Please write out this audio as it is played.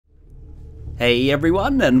Hey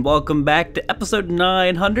everyone, and welcome back to episode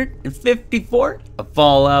 954 of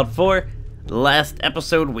Fallout 4. Last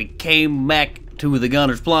episode we came back to the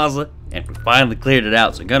Gunners Plaza, and we finally cleared it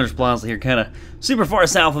out. So Gunners Plaza here, kind of super far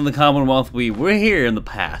south in the Commonwealth. We were here in the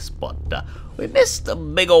past, but we missed a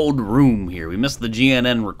big old room here. We missed the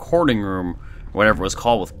GNN recording room, or whatever it was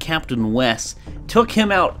called, with Captain Wes. Took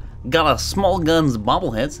him out, got a small guns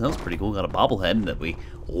bobblehead, so that was pretty cool. Got a bobblehead that we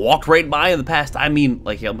walked right by in the past. I mean,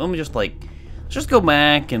 like, let me just go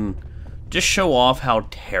back and just show off how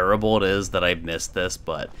terrible it is that I missed this.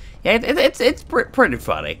 But yeah, it's pretty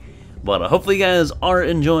funny. But hopefully you guys are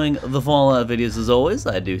enjoying the Fallout videos as always.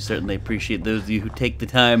 I do certainly appreciate those of you who take the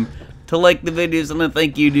time to like the videos, and I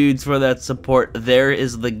thank you dudes for that support. There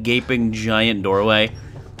is the gaping giant doorway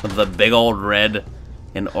with the big old red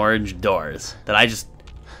and orange doors that I just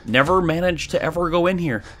never managed to ever go in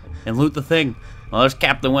here and loot the thing. Well, there's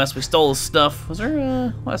Captain West. We stole his stuff. Was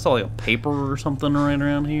there, I saw like a paper or something right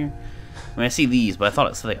around here. I mean, I see these, but I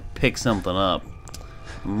thought it said I could pick something up.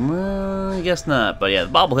 Well, I guess not. But yeah,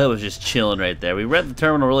 the bobblehead was just chilling right there. We read the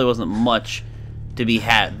terminal, really wasn't much to be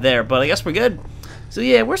had there, but I guess we're good. So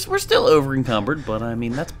yeah, we're still over encumbered, but I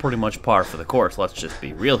mean, that's pretty much par for the course. Let's just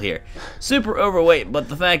be real here. Super overweight, but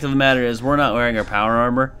the fact of the matter is we're not wearing our power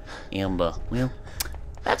armor, and well,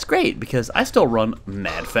 that's great, because I still run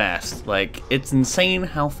mad fast. Like, it's insane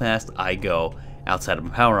how fast I go outside of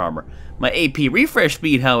my power armor. My AP refresh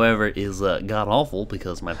speed, however, is god-awful,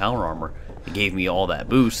 because my power armor gave me all that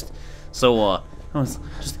boost. So, I was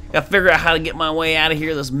just gotta figure out how to get my way out of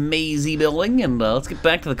here, this mazy building, and let's get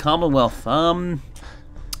back to the Commonwealth.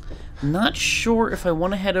 Not sure if I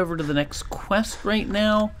want to head over to the next quest right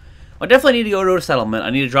now. I definitely need to go to a settlement.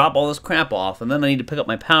 I need to drop all this crap off, and then I need to pick up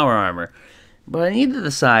my power armor. But I need to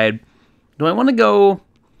decide, do I want to go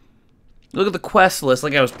look at the quest list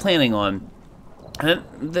like I was planning on? And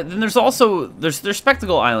then there's also, there's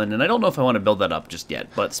Spectacle Island, and I don't know if I want to build that up just yet,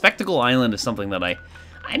 but Spectacle Island is something that I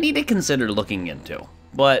need to consider looking into.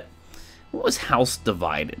 But what was House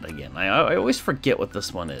Divided again? I always forget what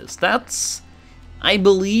this one is. That's, I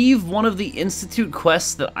believe, one of the Institute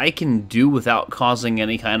quests that I can do without causing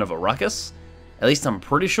any kind of a ruckus. At least I'm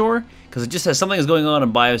pretty sure, because it just says something is going on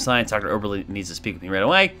in bioscience. Dr. Oberly needs to speak with me right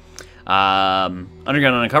away.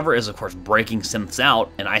 Underground Undercover is, of course, breaking synths out,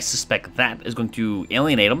 and I suspect that is going to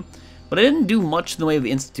alienate them. But I didn't do much in the way of the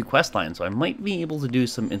Institute quest line, so I might be able to do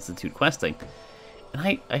some Institute questing.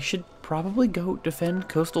 And I should probably go defend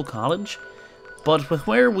Coastal College. But with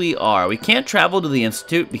where we are, we can't travel to the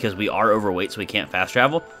Institute because we are overweight, so we can't fast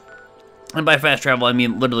travel. And by fast travel, I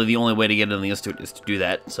mean literally the only way to get into the Institute is to do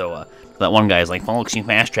that. So that one guy's like, Volx, you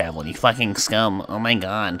fast travel, you fucking scum. Oh my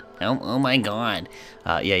god. Oh my god.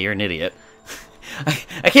 Yeah, you're an idiot.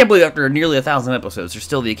 I can't believe after nearly 1,000 episodes, there's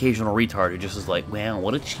still the occasional retard who just is like, wow,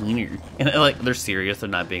 what a cheater. And like, they're serious. They're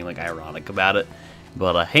not being like ironic about it.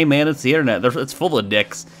 But hey man, it's the internet. It's full of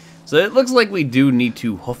dicks. So it looks like we do need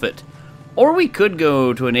to hoof it. Or we could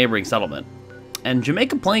go to a neighboring settlement. And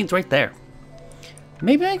Jamaica Plain's right there.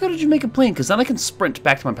 Maybe I go to Jamaica Plain, because then I can sprint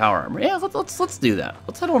back to my power armor. Yeah, let's do that.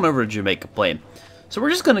 Let's head on over to Jamaica Plain. So we're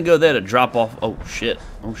just going to go there to drop off... Oh, shit.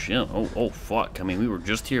 Oh, shit. Oh, fuck. I mean, we were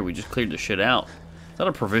just here. We just cleared the shit out. Is that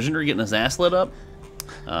a provisioner getting his ass lit up?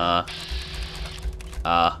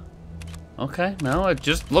 Okay. No, it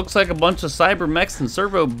just looks like a bunch of cyber mechs and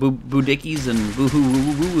servo boodickies and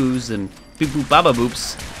boo-hoo-woo-woos and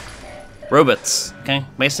boop-boop-baba-boops. Robots. Okay?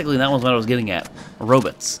 Basically, that was what I was getting at.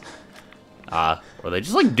 Robots. Were they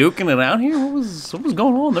just like duking it out here? What was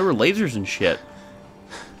going on? There were lasers and shit.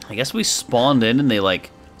 I guess we spawned in and they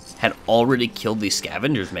like had already killed these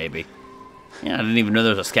scavengers maybe. Yeah, I didn't even know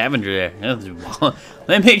there was a scavenger there.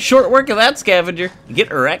 They made short work of that scavenger.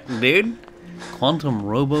 Get wrecked, dude. Quantum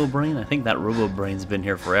Robo Brain. I think that Robo Brain's been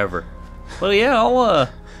here forever. But yeah,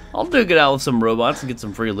 I'll duke it out with some robots and get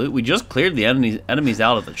some free loot. We just cleared the enemies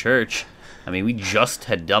out of the church. I mean, we just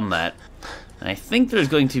had done that. And I think there's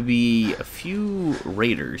going to be a few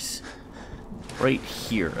raiders right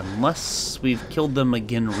here, unless we've killed them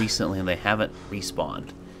again recently and they haven't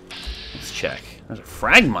respawned. Let's check. There's a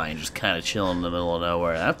frag mine just kind of chilling in the middle of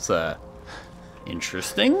nowhere. That's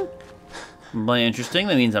interesting. By interesting,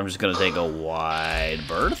 that means I'm just gonna take a wide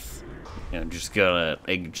berth. And I'm just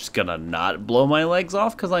gonna not blow my legs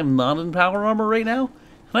off because I'm not in power armor right now,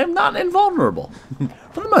 and I'm not invulnerable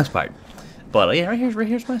for the most part. But yeah, right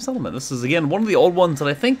here's my settlement. This is, again, one of the old ones that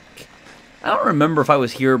I don't remember if I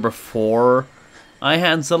was here before I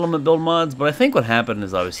had settlement build mods, but I think what happened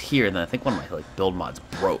is I was here, and then I think one of my build mods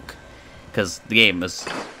broke. Because the game is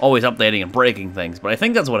always updating and breaking things, but I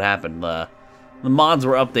think that's what happened. The mods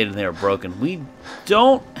were updated and they were broken. We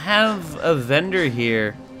don't have a vendor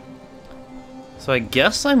here So I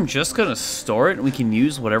guess I'm just gonna store it, and we can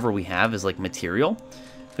use whatever we have as like material.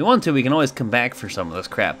 If we want to, we can always come back for some of this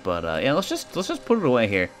crap. But yeah, let's just put it away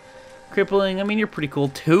here. Crippling. I mean, you're pretty cool.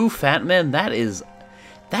 2 fat men. That is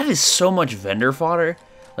so much vendor fodder.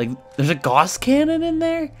 Like, there's a Gauss cannon in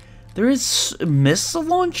there. There is a missile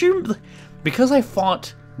launcher. Because I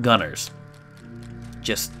fought gunners.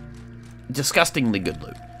 Just disgustingly good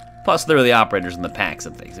loot. Plus, there are the operators and the packs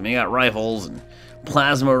and things. I mean, you got rifles and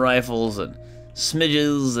plasma rifles and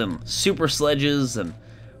smidges and super sledges, and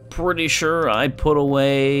pretty sure I put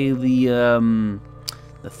away the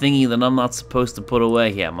thingy that I'm not supposed to put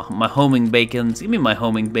away. Yeah, my homing bacons. Give me my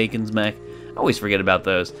homing bacons, Mac. I always forget about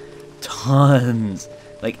those. Tons,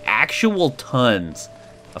 like actual tons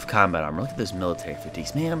of combat armor. Look at those military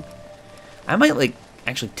fatigues, man. I might like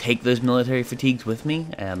actually take those military fatigues with me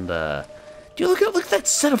and dude, look at that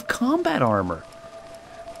set of combat armor.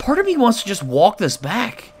 Part of me wants to just walk this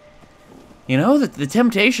back. You know, the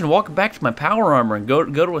temptation to walk back to my power armor and go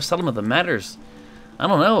to a settlement that matters. I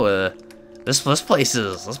don't know. This place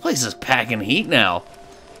is packing heat now.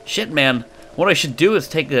 Shit, man. What I should do is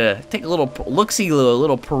take a little look-see, a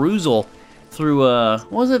little perusal through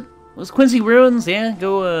what was it? Was Quincy Ruins? Yeah,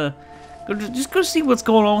 just go see what's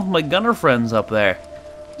going on with my gunner friends up there.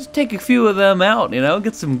 Just take a few of them out, you know,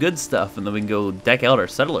 get some good stuff, and then we can go deck out our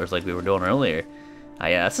settlers like we were doing earlier.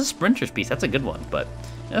 Yeah, that's a sprinter's piece. That's a good one, but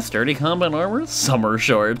yeah, sturdy combat armor, summer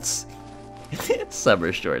shorts.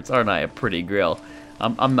 Summer shorts, aren't I a pretty grill?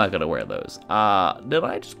 I'm not gonna wear those. Did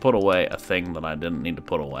I just put away a thing that I didn't need to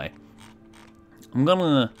put away? I'm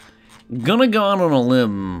gonna go out on a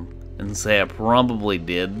limb and say I probably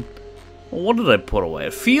did. What did I put away?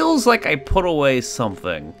 It feels like I put away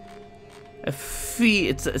something.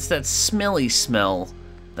 It's that smelly smell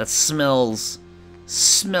that smells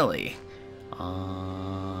smelly.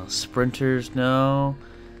 Sprinters, no.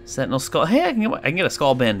 Sentinel skull. Hey, I can get a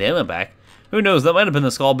skull bandana back. Who knows? That might have been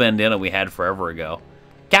the skull bandana we had forever ago.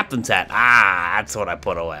 Captain's hat. That's what I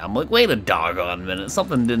put away. I'm like, wait a doggone minute.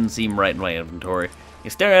 Something didn't seem right in my inventory. You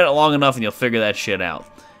stare at it long enough and you'll figure that shit out.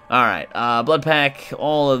 Alright, blood pack,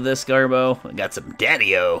 all of this garbo. I got some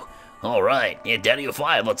Daddy-O. Alright, yeah, Daddy-O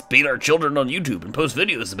 5, let's beat our children on YouTube and post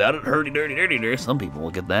videos about it. Hurdy dirty dirty dirty. Some people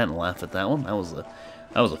will get that and laugh at that one. That was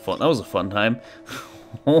a fun time.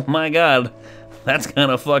 Oh my god. That's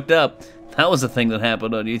kind of fucked up. That was a thing that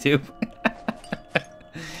happened on YouTube.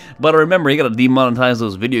 But remember, you gotta demonetize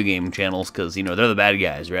those video game channels because, you know, they're the bad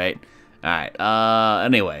guys, right? Alright,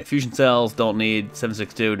 anyway, fusion cells, don't need.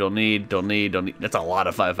 7.62, don't need. That's a lot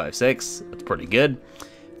of 5.56. That's pretty good.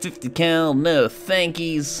 50 cal, no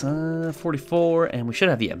thankies. 44, and we should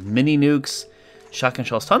have, yeah, mini nukes, shotgun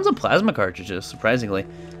shells, tons of plasma cartridges, surprisingly.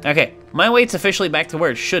 Okay, my weight's officially back to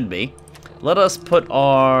where it should be. Let us put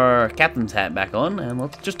our captain's hat back on, and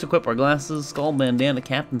let's just equip our glasses, skull bandana,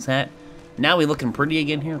 captain's hat. Now we looking pretty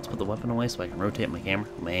again here. Let's put the weapon away so I can rotate my camera.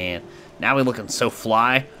 Man, now we looking so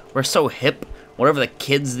fly. We're so hip. Whatever the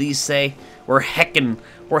kids these say. We're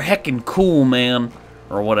heckin' cool, man.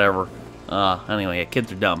 Or whatever. Anyway, yeah,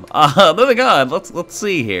 kids are dumb. Moving on. Let's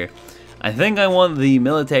see here. I think I want the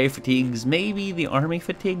military fatigues, maybe the army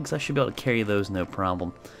fatigues. I should be able to carry those no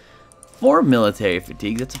problem. 4 military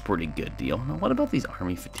fatigues, that's a pretty good deal. Now, what about these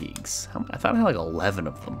army fatigues? I thought I had like 11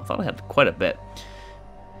 of them. I thought I had quite a bit.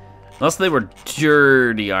 Unless they were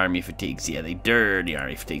dirty army fatigues. Yeah, they dirty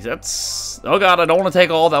army fatigues. That's... Oh god, I don't want to take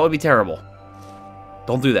all. That would be terrible.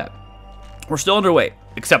 Don't do that. We're still underweight.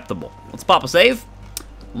 Acceptable. Let's pop a save.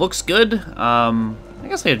 Looks good. I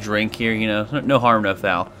guess I had a drink here, you know. No harm, no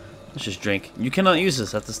foul. Let's just drink. You cannot use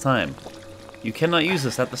this at this time. You cannot use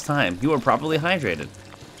this at this time. You are properly hydrated.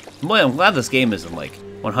 Boy, I'm glad this game isn't like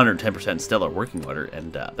 110% stellar working order,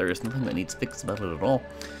 and there is nothing that needs fixed about it at all.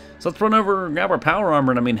 So let's run over and grab our power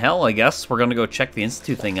armor, and I mean, hell, I guess we're gonna go check the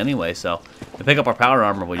Institute thing anyway, so to pick up our power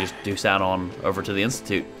armor, we just deuce out on over to the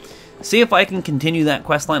Institute. See if I can continue that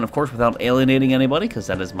quest line, of course, without alienating anybody, because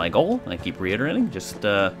that is my goal. I keep reiterating, just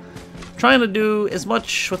trying to do as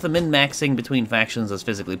much with the min-maxing between factions as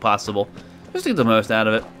physically possible, just to get the most out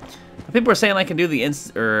of it. People are saying I can do the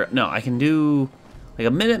I can do like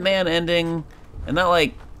a Minuteman ending, and that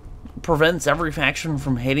like prevents every faction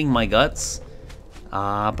from hating my guts.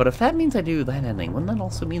 But if that means I do that ending, wouldn't that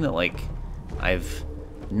also mean that, like, I've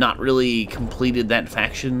not really completed that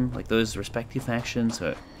faction, like those respective factions?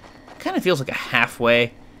 So it kind of feels like a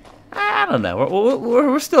halfway. I don't know.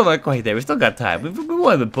 We're still not quite there. We still got time. We've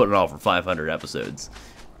only been putting it all for 500 episodes.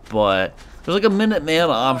 But there's like a Minuteman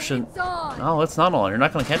option. Oh, it's not on. You're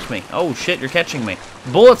not going to catch me. Oh, shit, you're catching me.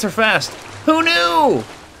 Bullets are fast. Who knew?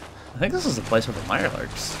 I think this is the place with the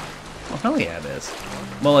Mirelurks. Well, hell yeah, it is.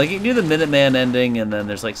 Well, like, you do the Minuteman ending, and then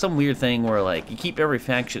there's, like, some weird thing where, like, you keep every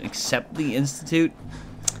faction except the Institute.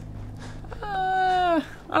 I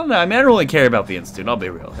don't know. I mean, I don't really care about the Institute, I'll be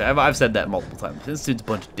real. I've said that multiple times. The Institute's a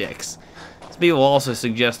bunch of dicks. Some people also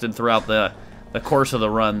suggested throughout the course of the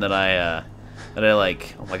run that I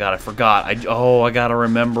like, oh my god, I forgot. I gotta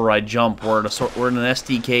remember I jump. We're in an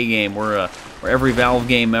SDK game. We're every Valve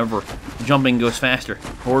game ever. Jumping goes faster.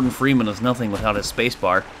 Gordon Freeman is nothing without his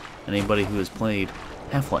spacebar. Anybody who has played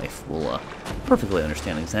Half-Life will perfectly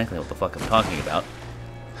understand exactly what the fuck I'm talking about.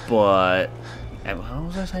 But how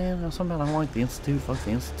was I saying? Something about I don't like the Institute, fuck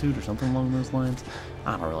the Institute, or something along those lines.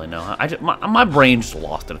 I don't really know. My brain just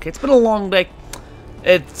lost it. Okay, it's been a long day.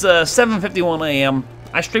 It's 7:51 a.m.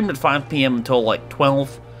 I streamed at 5 p.m. until like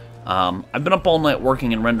 12. I've been up all night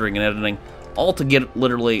working and rendering and editing, all to get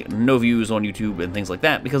literally no views on YouTube and things like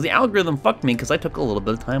that, because the algorithm fucked me because I took a little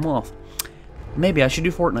bit of time off. Maybe I should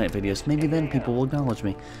do Fortnite videos. Maybe then people will acknowledge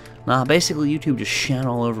me. Nah, basically YouTube just shat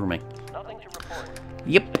all over me.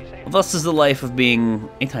 Yep, thus is the life of being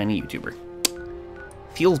a tiny YouTuber.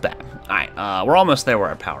 Feels bad. Alright, we're almost there where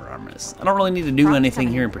our power armor is. I don't really need to do anything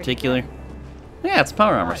here in particular. Yeah, it's a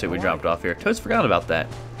power armor suit we dropped off here. Totes forgot about that.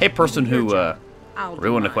 Hey, person who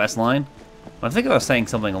ruined a quest line. I think I was saying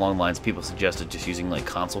something along the lines people suggested just using like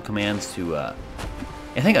console commands to, I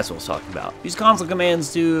think that's what I was talking about. Use console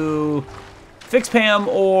commands to fix Pam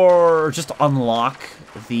or just unlock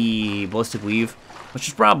the ballistic weave, which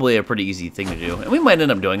is probably a pretty easy thing to do. And we might end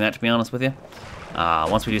up doing that, to be honest with you,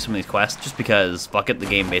 once we do some of these quests, just because, fuck it, the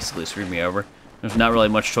game basically screwed me over. There's not really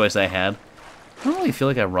much choice I had. I don't really feel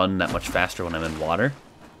like I run that much faster when I'm in water.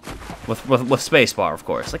 With spacebar, of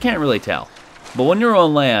course. I can't really tell. But when you're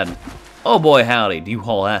on land, oh boy howdy, do you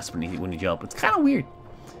haul ass when you jump. It's kind of weird.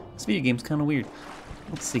 This video game's kind of weird.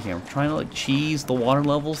 Let's see here. I'm trying to like cheese the water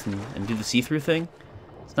levels and do the see-through thing.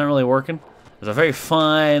 It's not really working. There's a very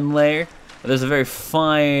fine layer. There's a very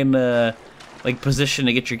fine like position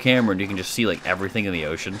to get your camera, and you can just see like everything in the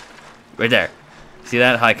ocean. Right there. See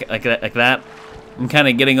that? Like that? I'm kind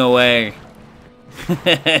of getting away.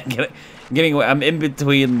 Getting away. I'm in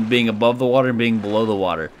between being above the water and being below the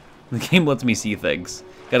water. The game lets me see things.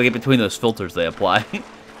 Gotta get between those filters they apply.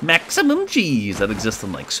 Maximum cheese! That exists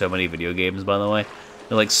in like so many video games, by the way.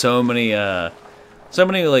 There are like so many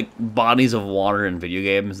like bodies of water in video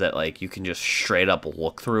games that like you can just straight up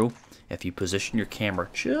look through if you position your camera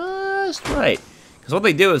just right. Because what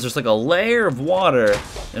they do is there's like a layer of water,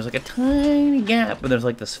 there's like a tiny gap, and there's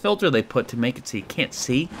like this filter they put to make it so you can't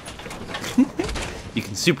see. You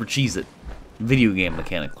can super cheese it. Video game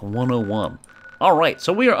mechanics 101. Alright,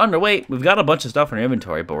 so we are underweight. We've got a bunch of stuff in our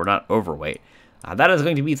inventory, but we're not overweight. That is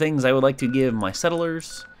going to be things I would like to give my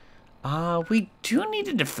settlers. We do need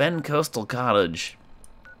to defend Coastal Cottage.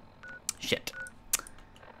 Shit.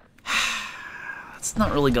 It's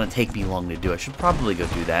not really going to take me long to do. I should probably go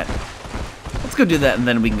do that. Let's go do that, and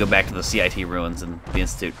then we can go back to the CIT ruins and the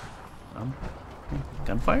Institute.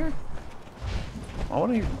 Gunfire? I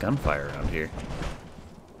want to hear gunfire around here.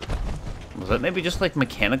 Was that maybe just like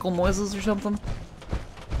mechanical noises or something?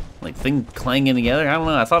 Like things clanging together? I don't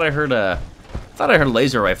know. I thought I heard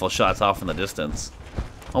laser rifle shots off in the distance.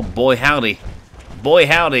 Oh boy howdy. Boy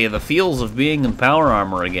howdy, the feels of being in power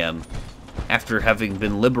armor again. After having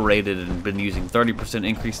been liberated and been using 30%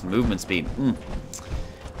 increase in movement speed.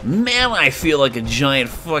 Man, I feel like a giant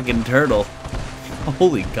fucking turtle.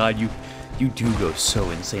 Holy god, you do go so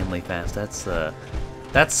insanely fast.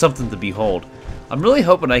 That's something to behold. I'm really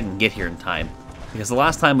hoping I can get here in time, because the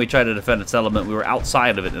last time we tried to defend a settlement, we were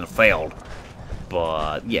outside of it and it failed.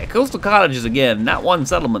 But yeah, Coastal Cottage is again that one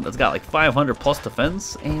settlement that's got like 500 plus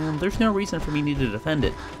defense, and there's no reason for me to defend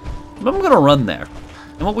it. But I'm gonna run there.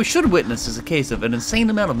 And what we should witness is a case of an insane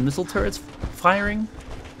amount of missile turrets firing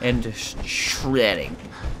and just shredding,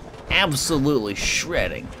 absolutely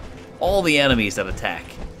shredding all the enemies that attack.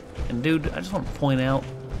 And dude, I just want to point out,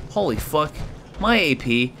 holy fuck, my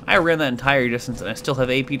AP, I ran that entire distance and I still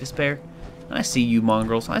have AP to spare. And I see you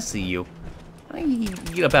mongrels, I see you. I think you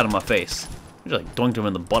can get up out of my face. I just like doinked him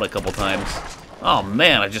in the butt a couple times. Oh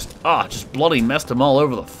man, I just bloody messed him all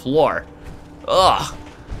over the floor. Ugh.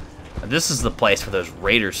 This is the place where those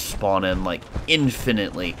raiders spawn in like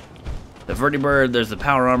infinitely. The vertibird, there's the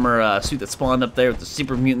power armor suit that spawned up there with the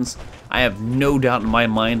super mutants. I have no doubt in my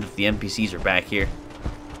mind that the NPCs are back here.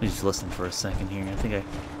 Let me just listen for a second here. I think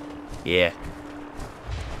yeah.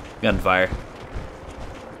 Gunfire.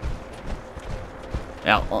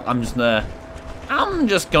 Yeah, I'm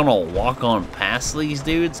just gonna walk on past these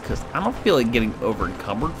dudes because I don't feel like getting over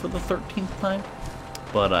encumbered for the 13th time.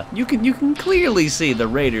 But you can clearly see the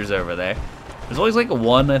raiders over there. There's always like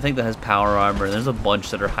one, I think, that has power armor, and there's a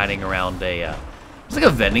bunch that are hiding around a, it's like a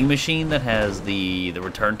vending machine that has the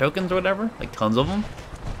return tokens or whatever, like tons of them.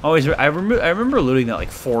 I remember looting that like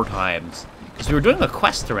 4 times, because we were doing a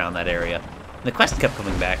quest around that area, and the quest kept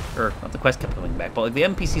coming back, or not the quest kept coming back, but like the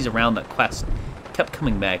NPCs around that quest kept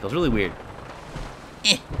coming back. It was really weird.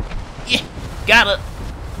 Got it!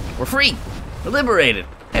 We're free! We're liberated!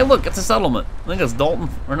 Hey look, it's a settlement. I think it's Dalton,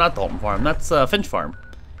 or not Dalton Farm, that's Finch Farm.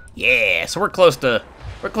 Yeah, so we're close to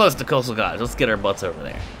Coastal Cottage. Let's get our butts over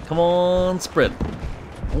there. Come on, sprint.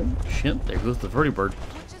 Oh shit, there goes the vertibird.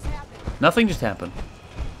 Nothing just happened.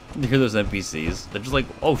 You hear those NPCs. They're just like,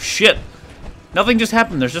 oh shit! Nothing just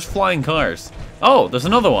happened, there's just flying cars. Oh, there's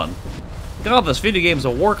another one. God, this video game's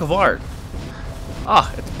a work of art.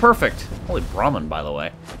 Ah, it's perfect. Holy Brahmin, by the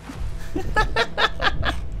way.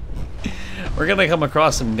 We're gonna come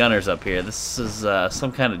across some gunners up here. This is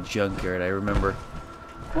some kind of junkyard, I remember.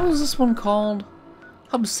 What was this one called?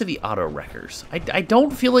 Hub City Auto Wreckers. I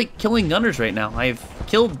don't feel like killing gunners right now. I've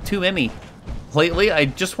killed too many lately. I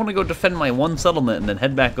just want to go defend my one settlement and then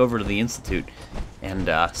head back over to the Institute and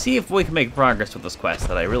see if we can make progress with this quest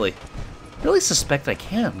that I really suspect I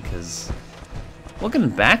can, because looking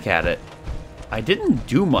back at it, I didn't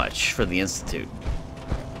do much for the Institute.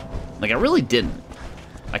 Like, I really didn't.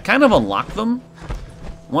 I kind of unlocked them.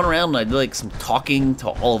 Went around and I did like some talking to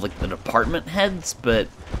all of like the department heads, but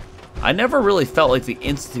I never really felt like the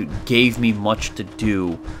Institute gave me much to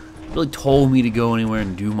do. Really told me to go anywhere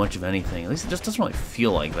and do much of anything. At least it just doesn't really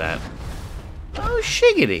feel like that. Oh,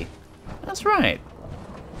 shiggity. That's right.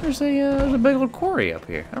 There's a big old quarry up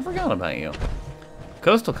here. I forgot about you.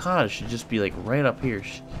 Coastal Cottage should just be like right up here.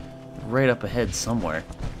 Right up ahead somewhere.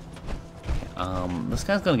 This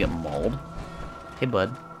guy's gonna get mauled. Hey,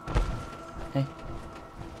 bud. Hey.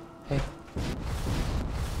 Hey.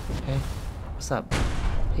 Hey. What's up?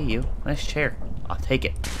 Hey, you. Nice chair. I'll take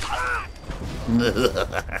it.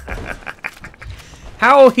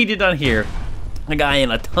 How he did not hear a guy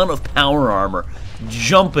in a ton of power armor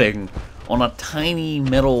jumping on a tiny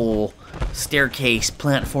metal staircase,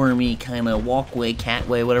 platformy kind of walkway,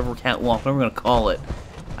 catway, whatever catwalk, whatever we're gonna call it.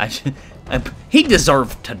 He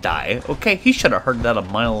deserved to die, okay? He should have heard that a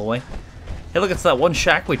mile away. Hey, look, it's that one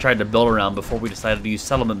shack we tried to build around before we decided to use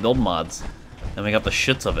settlement build mods. And we got the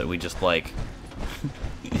shits of it. We just, like...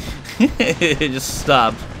 it just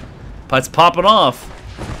stopped. It's popping off.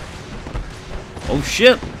 Oh,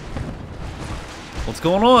 shit. What's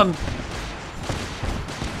going on?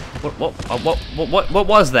 What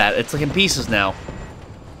was that? It's like in pieces now.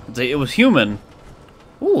 It was human.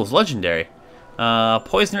 Ooh, it was legendary.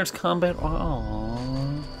 Poisoners combat.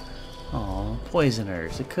 Aw,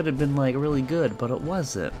 poisoners. It could have been like really good, but it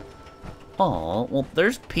wasn't. Aw, well,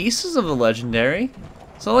 there's pieces of the legendary.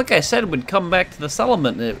 So, like I said, we'd come back to the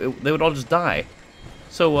settlement, and they would all just die.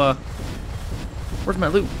 So, where's my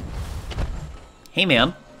loot? Hey,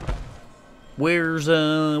 man. Where's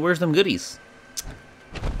them goodies?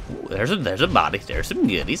 Ooh, there's a body. There's some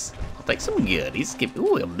goodies. I'll take some goodies.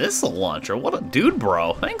 Ooh, a missile launcher. What a dude,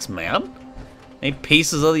 bro. Thanks, man. Any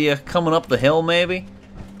pieces of you coming up the hill, maybe?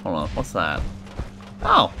 Hold on, what's that?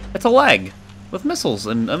 Oh, it's a leg with missiles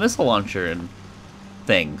and a missile launcher and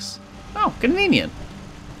things. Oh, convenient.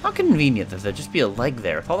 How convenient that there'd just be a leg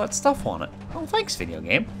there with all that stuff on it. Oh, thanks, video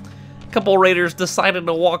game. A couple raiders decided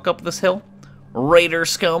to walk up this hill. Raider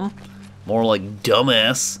scum. More like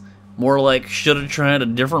dumbass. More like should've tried a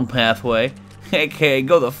different pathway. Okay,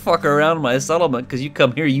 go the fuck around my settlement, because you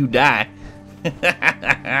come here, you die.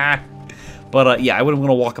 But, yeah, I wouldn't want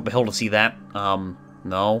to walk up a hill to see that.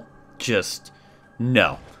 No. Just,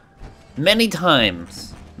 no. Many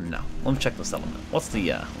times, no. Let me check this element. What's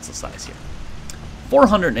the size here?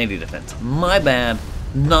 480 defense. My bad.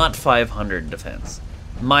 Not 500 defense.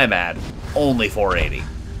 My bad. Only 480.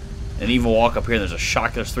 And even walk up here, there's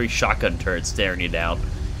there's 3 shotgun turrets staring you down.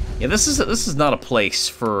 Yeah, this is not a place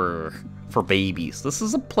for babies. This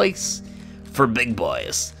is a place for big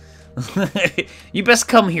boys. You best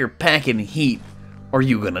come here packing heat, or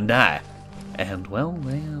you gonna die. And, well,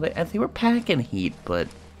 they were packing heat, but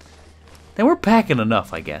they were packing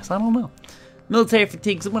enough, I guess. I don't know. Military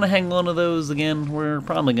fatigues, I'm gonna hang on to those again. We're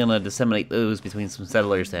probably gonna disseminate those between some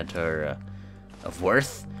settlers that are of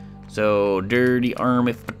worth. So, dirty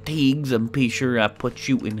army fatigues, I'm pretty sure I put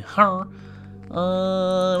you in her.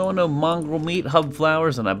 I don't know, mongrel meat, hub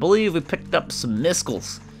flowers, and I believe we picked up some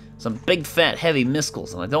miskels. Some big, fat, heavy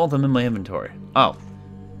missiles, and I don't have them in my inventory. Oh,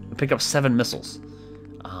 we picked up 7 missiles.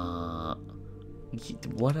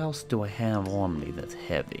 What else do I have on me that's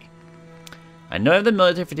heavy? I know I have the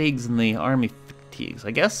military fatigues and the army fatigues.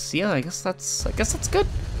 I guess, yeah, I guess that's good.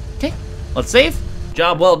 Okay, let's save.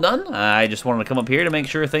 job well done. I just wanted to come up here to make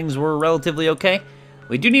sure things were relatively okay.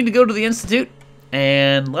 We do need to go to the Institute,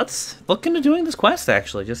 and let's look into doing this quest,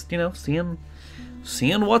 actually. Just, you know,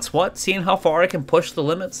 seeing what's what, seeing how far I can push the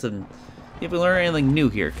limits, and see if we learn anything new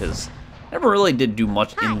here, because I never really did do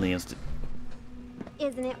much in the Institute.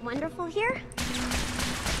 Isn't it wonderful here?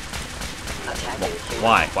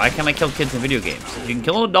 Why? Why can't I kill kids in video games? If you can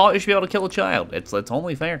kill an adult, you should be able to kill a child. It's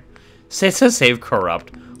only fair. It says save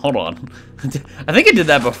corrupt. Hold on. I think I did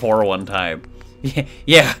that before one time.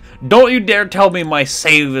 Yeah. Don't you dare tell me my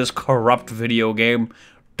save is corrupt, video game.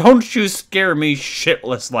 Don't you scare me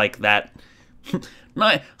shitless like that.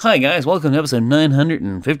 Hi guys, welcome to episode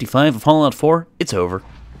 955 of Fallout 4. It's over.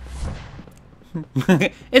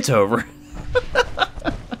 It's over.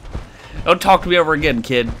 Don't talk to me ever again,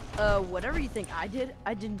 kid. Whatever you think I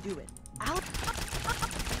didn't do it.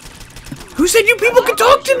 Who said you people could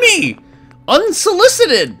talk to me?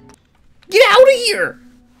 Unsolicited. Get out of here.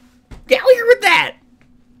 Get out of here with that.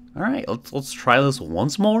 All right, let's try this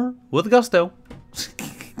once more with gusto.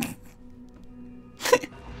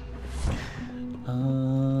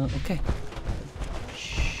 Okay.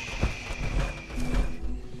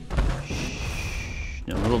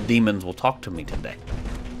 No little demons will talk to me today.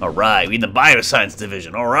 Alright, we in the bioscience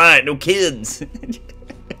division. Alright, no kids.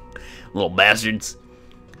 Little bastards.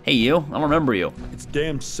 Hey, you. I don't remember you. It's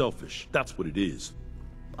damn selfish. That's what it is.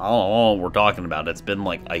 I don't know what we're talking about. It's been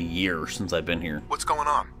like a year since I've been here. What's going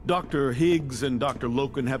on? Dr. Higgs and Dr.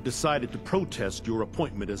 Loken have decided to protest your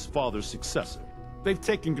appointment as father's successor. They've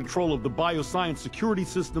taken control of the bioscience security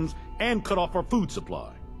systems and cut off our food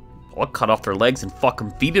supply. Well, cut off their legs and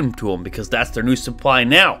fucking feed them to them because that's their new supply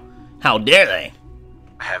now. How dare they?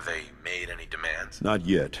 Have they made any demands? Not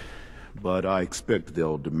yet, but I expect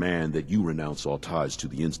they'll demand that you renounce all ties to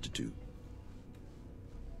the Institute.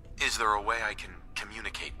 Is there a way I can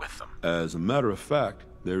communicate with them? As a matter of fact,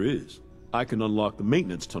 there is. I can unlock the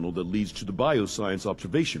maintenance tunnel that leads to the bioscience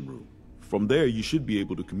observation room. From there, you should be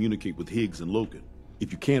able to communicate with Higgs and Loken.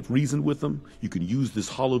 If you can't reason with them, you can use this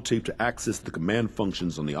holotape to access the command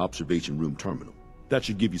functions on the observation room terminal. That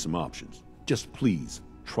should give you some options. Just please,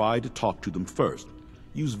 try to talk to them first.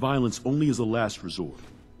 Use violence only as a last resort.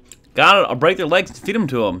 Got it. I'll break their legs to feed them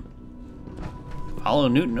to them. Follow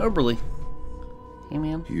Newton Oberly. Hey,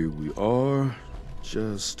 man. Here we are.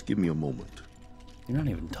 Just give me a moment. You're not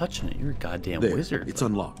even touching it. You're a goddamn There, wizard. it's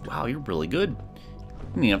unlocked. Wow, you're really good. You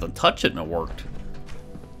didn't even have to touch it and it worked.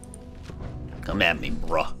 Come at me,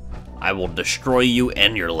 bruh. I will destroy you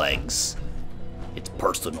and your legs. It's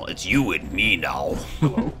personal. It's you and me now.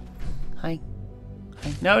 Hello. Hi.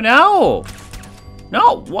 Hi. No, no!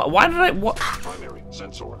 No! Why did I... What? Primary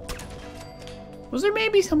sensor. Was there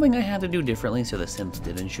maybe something I had to do differently so the Sims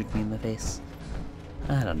didn't shoot me in the face?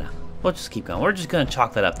 I don't know. We'll just keep going. We're just gonna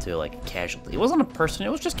chalk that up to, like, a casualty. It wasn't a person. It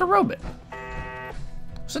was just a robot.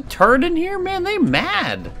 There's a turd in here? Man, they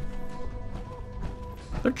mad.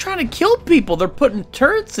 They're trying to kill people. They're putting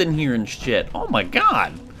turrets in here and shit. Oh my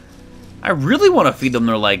god. I really want to feed them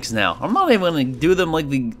their legs now. I'm not even gonna do them like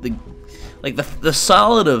the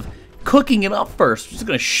solid of cooking it up first. I'm just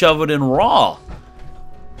gonna shove it in raw.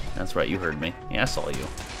 That's right, you heard me. Yeah, I saw you.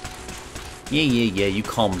 Yeah, you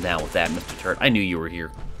calm down with that, Mr. Turret. I knew you were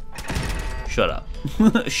here. Shut up.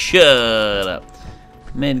 Shut up.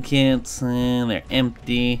 Medkits, they're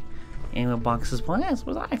empty. Ammo boxes. Well,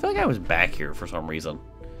 I feel like I was back here for some reason.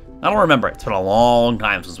 I don't remember. It's been a long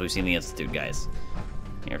time since we've seen the Institute, guys.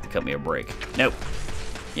 You have to cut me a break. Nope.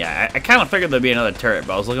 Yeah, I kind of figured there'd be another turret,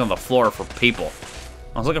 but I was looking on the floor for people.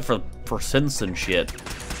 I was looking for sense and shit.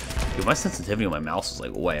 Dude, my sensitivity on my mouse is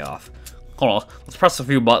like way off. Hold on, let's press a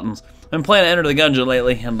few buttons. I've been playing Enter the Gungeon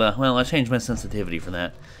lately, and well, I changed my sensitivity for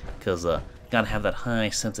that. Because, gotta have that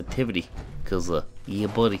high sensitivity. Because, yeah,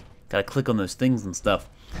 buddy, gotta click on those things and stuff.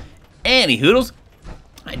 Anywhoodles,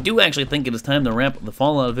 I do actually think it is time to wrap the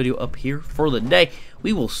Fallout video up here for the day.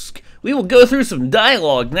 We will go through some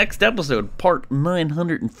dialogue next episode, part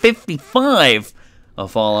 955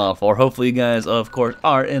 of Fallout 4. Hopefully you guys, of course,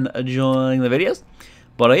 are enjoying the videos.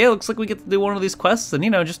 But yeah, it looks like we get to do one of these quests and,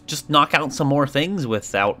 you know, just knock out some more things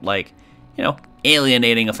without, like, you know,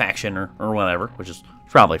 alienating a faction or whatever, which is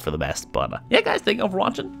probably for the best. But yeah, guys, thank you for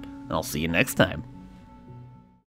watching, and I'll see you next time.